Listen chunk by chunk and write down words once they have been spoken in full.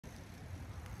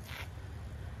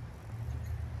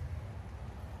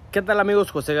¿Qué tal,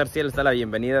 amigos? José García les da la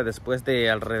bienvenida después de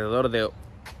alrededor de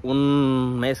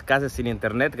un mes casi sin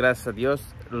internet. Gracias a Dios,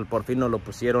 por fin nos lo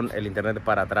pusieron el internet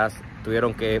para atrás.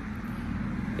 Tuvieron que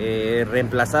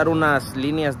reemplazar unas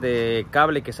líneas de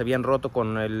cable que se habían roto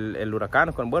con el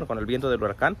huracán, con el viento del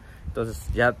huracán. Entonces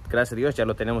ya, gracias a Dios, ya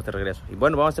lo tenemos de regreso. Y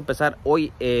bueno, vamos a empezar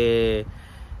hoy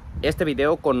este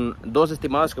video con dos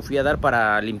estimados que fui a dar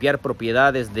para limpiar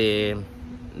propiedades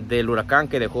del huracán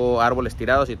que dejó árboles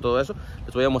tirados y todo eso.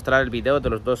 Les voy a mostrar el video de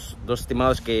los dos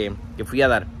estimados que fui a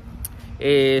dar.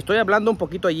 Estoy hablando un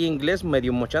poquito allí inglés,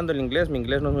 medio mochando el inglés. Mi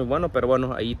inglés no es muy bueno, pero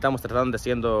bueno, ahí estamos tratando de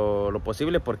haciendo lo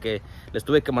posible porque les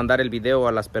tuve que mandar el video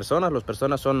a las personas. Las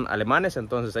personas son alemanes,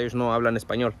 entonces ellos no hablan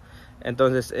español.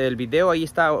 Entonces el video ahí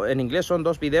está en inglés, son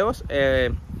dos videos.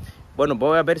 Bueno,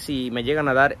 voy a ver si me llegan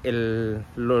a dar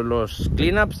los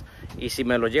cleanups, y si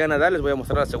me los llegan a dar les voy a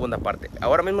mostrar la segunda parte.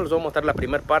 Ahora mismo les voy a mostrar la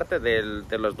primera parte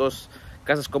de las dos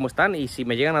casas como están, y si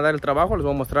me llegan a dar el trabajo les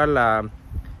voy a mostrar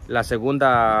la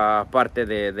segunda parte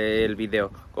del video.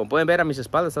 Como pueden ver, a mis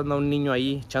espaldas anda un niño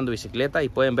ahí echando bicicleta, y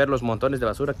pueden ver los montones de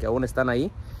basura que aún están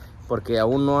ahí, porque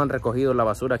aún no han recogido la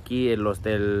basura aquí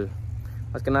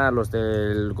más que nada los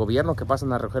del gobierno que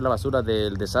pasan a recoger la basura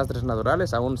de desastres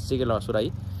naturales. Aún sigue la basura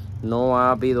ahí. No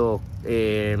ha habido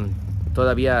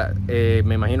todavía,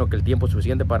 me imagino que el tiempo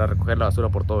suficiente para recoger la basura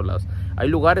por todos lados. Hay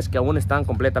lugares que aún están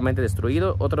completamente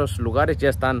destruidos, otros lugares ya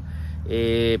están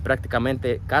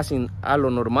prácticamente casi a lo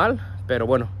normal, pero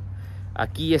bueno,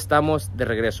 aquí estamos de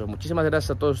regreso. Muchísimas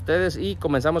gracias a todos ustedes y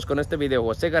comenzamos con este video.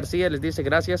 José García les dice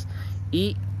gracias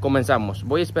y comenzamos.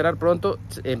 Voy a esperar pronto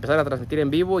empezar a transmitir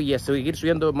en vivo y a seguir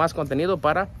subiendo más contenido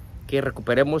para que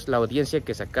recuperemos la audiencia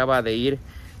que se acaba de ir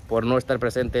por no estar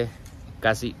presente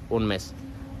casi un mes.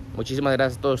 Muchísimas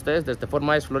gracias a todos ustedes desde Fort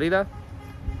Myers, Florida.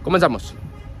 Comenzamos.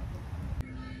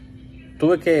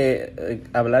 Tuve que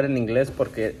hablar en inglés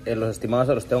porque los estimados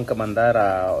se los tengo que mandar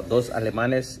a dos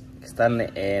alemanes que están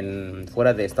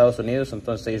fuera de Estados Unidos,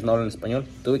 entonces ellos no hablan español.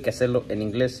 Tuve que hacerlo en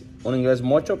inglés, un inglés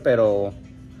mocho, pero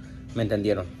me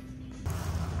entendieron.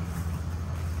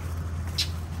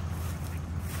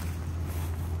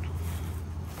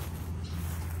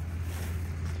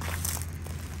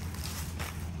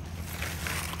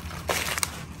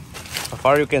 How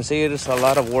far you can see, there's a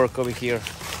lot of work over here.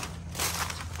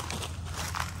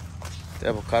 The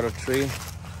avocado tree.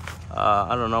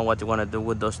 I don't know what you want to do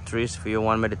with those trees, if you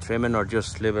want me to trim it or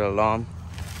just leave it alone.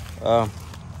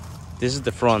 This is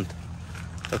the front.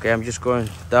 Okay, I'm just going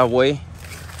that way.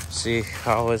 See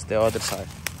how is the other side.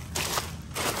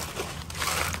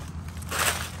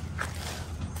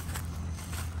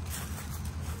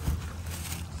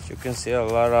 You can see a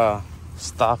lot of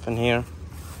stuff in here.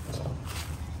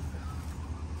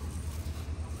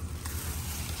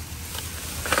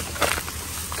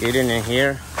 Getting in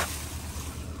here,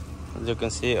 as you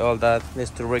can see, all that needs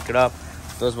to rake it up.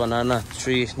 Those banana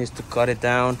trees needs to cut it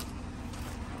down.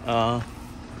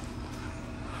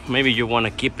 Maybe you want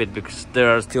to keep it because they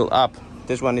are still up.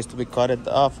 This one needs to be cut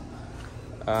off.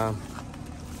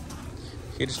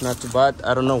 It's not too bad.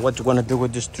 I don't know what you want to do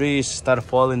with these trees. Start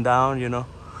falling down, you know.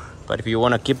 But if you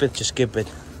want to keep it, just keep it.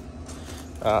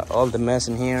 All the mess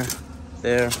in here,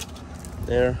 there.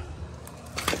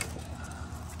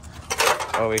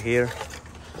 Over here.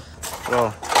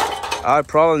 Well, I'm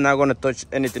probably not going to touch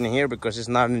anything here because it's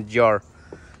not in a jar.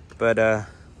 But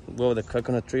well, the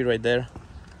coconut tree right there.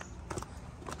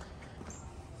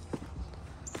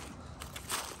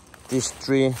 This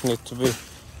tree needs to be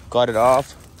cut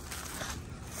off.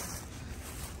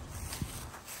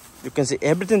 You can see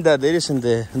everything that there is in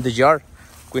the jar.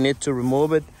 We need to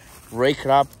remove it, rake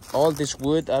up all this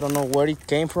wood. I don't know where it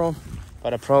came from,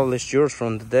 but it probably is yours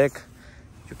from the deck.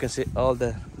 You can see all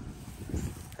the,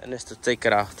 it needs to take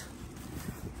it out.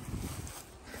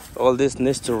 All this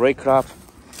needs to rake up.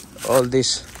 All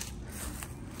this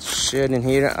shit in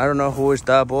here. I don't know who is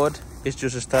that board. It's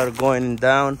just started going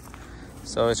down,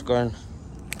 so it's going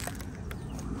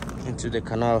into the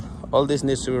canal. All this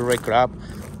needs to be raked up,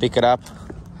 pick it up.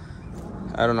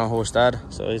 I don't know who is that,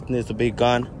 so it needs to be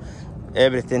gone.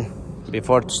 Everything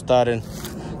before to start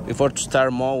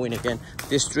mowing again.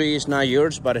 This tree is not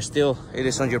yours, but still it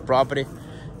is on your property,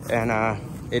 and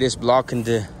it is blocking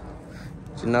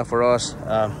it's enough for us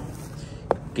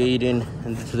getting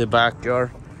into the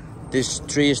backyard. This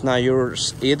tree is not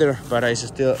yours either, but it's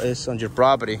still on your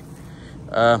property.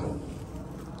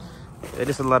 It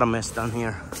is a lot of mess down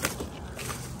here.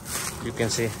 You can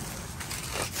see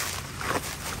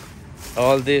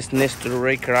all this needs to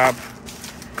rake up,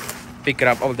 pick it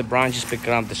up, all the branches, pick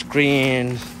up the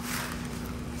screens,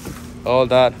 all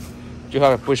that. You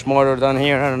have a push motor down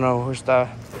here. I don't know who's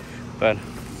that, but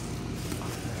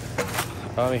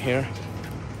over here.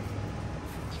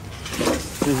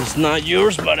 This is not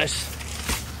yours, but it's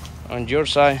on your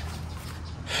side.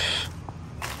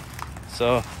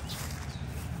 So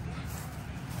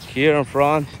here in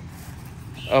front,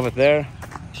 over there,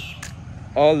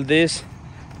 all this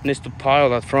needs to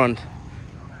pile at front.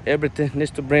 Everything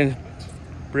needs to bring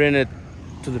it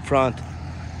to the front.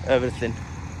 Everything.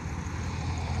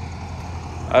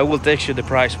 I will text you the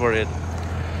price for it.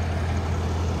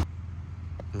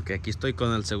 Okay, aquí estoy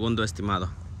con el segundo estimado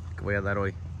que voy a dar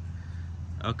hoy.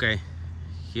 Okay,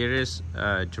 here is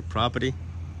your property.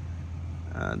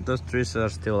 Those trees are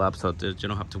still up, so you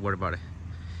don't have to worry about it.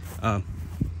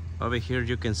 Over here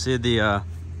you can see the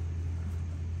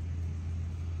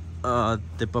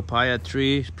papaya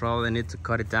tree. Probably need to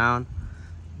cut it down.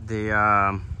 The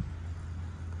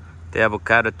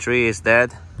avocado tree is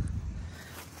dead.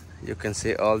 You can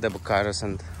see all the avocados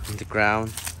on the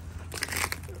ground.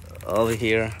 Over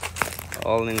here,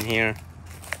 all in here.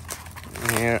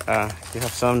 Here you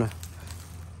have some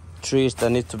trees that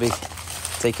need to be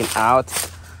taken out.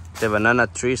 The banana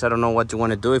trees, I don't know what you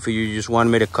want to do. If you just want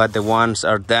me to cut the ones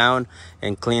are down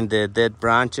and clean the dead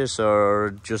branches,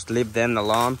 or just leave them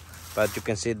alone. But you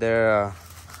can see there are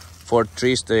 4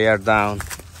 trees, they are down.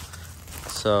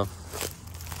 So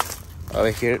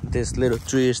over here, this little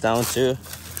tree is down too.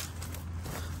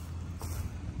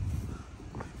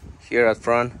 Here at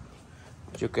front,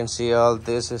 you can see all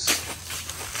this is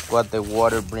what the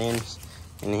water brings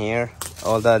in here.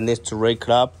 All that needs to rake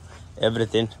up,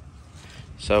 everything.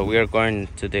 So we are going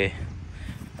to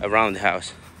around the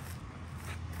house.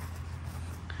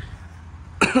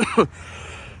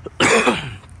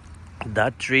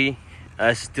 That tree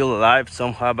is still alive.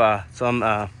 Some have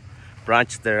some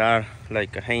branches that are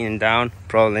like hanging down,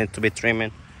 probably need to be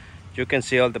trimming. You can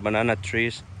see all the banana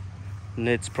trees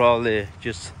needs probably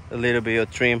just a little bit of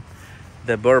trim.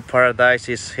 The bird paradise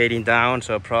is heading down,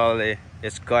 so probably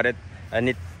it's cut it. I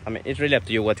mean, it's really up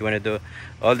to you what you want to do.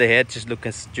 All the hedges,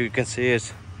 you can see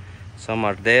is some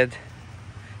are dead,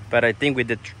 but I think with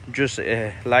the just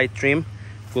light trim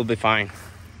will be fine.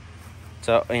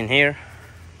 So in here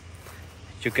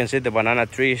you can see the banana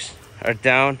trees are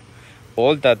down.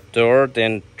 All that dirt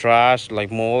and trash like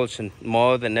molds and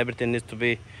mud and everything needs to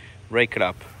be raked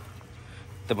up.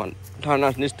 The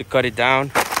banana needs to cut it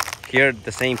down. Here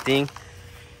the same thing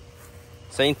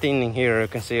in here. You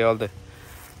can see all the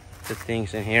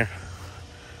things in here.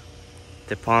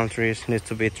 The palm trees needs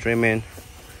to be trimming.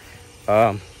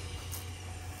 All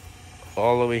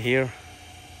over here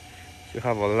you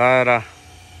have a lot of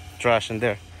trash in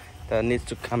there that needs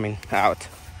to come out.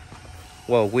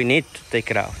 Well, we need to take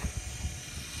it out.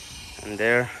 And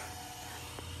there,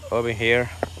 over here,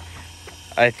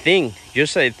 I think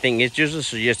it's just a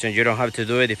suggestion. You don't have to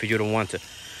do it if you don't want to,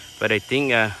 but I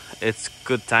think it's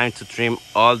good time to trim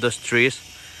all those trees.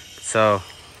 So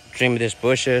trim these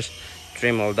bushes,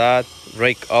 trim all that,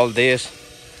 rake all this,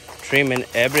 trimming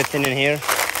everything in here.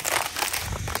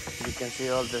 You can see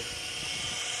all the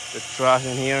trash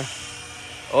in here.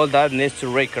 All that needs to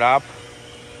rake up.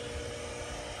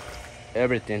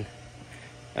 Everything.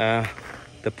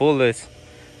 The pool is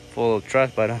full of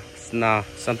trash, but it's not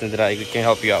something that I can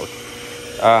help you out.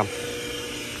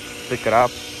 Pick it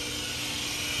up.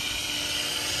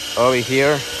 Over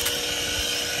here,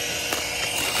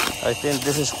 I think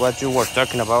this is what you were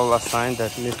talking about last time,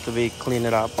 that needs to be cleaned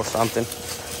up or something.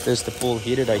 This is the pool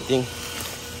heated, I think.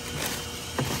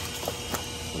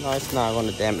 No, it's not going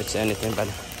to damage anything, but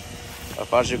as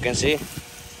far as you can see,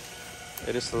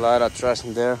 there is a lot of trash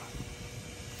in there.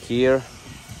 Here,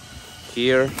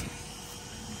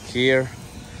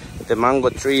 the mango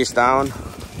tree is down.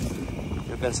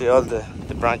 You can see all the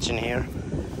branch in here.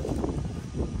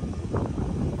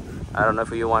 I don't know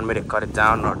if you want me to cut it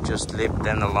down or just leave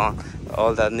them alone.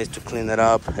 All that needs to clean it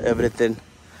up, everything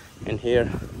in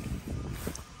here.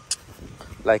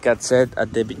 Like I said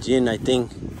at the beginning, I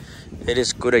think it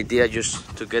is a good idea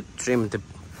just to get trimmed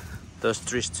those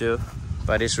trees too,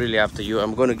 but it's really up to you.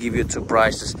 I'm going to give you 2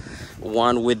 prices.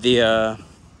 One with the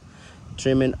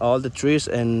trimming all the trees,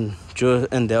 and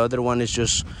the other one is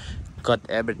just cut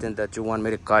everything that you want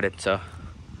me to cut it. So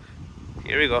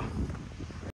here we go.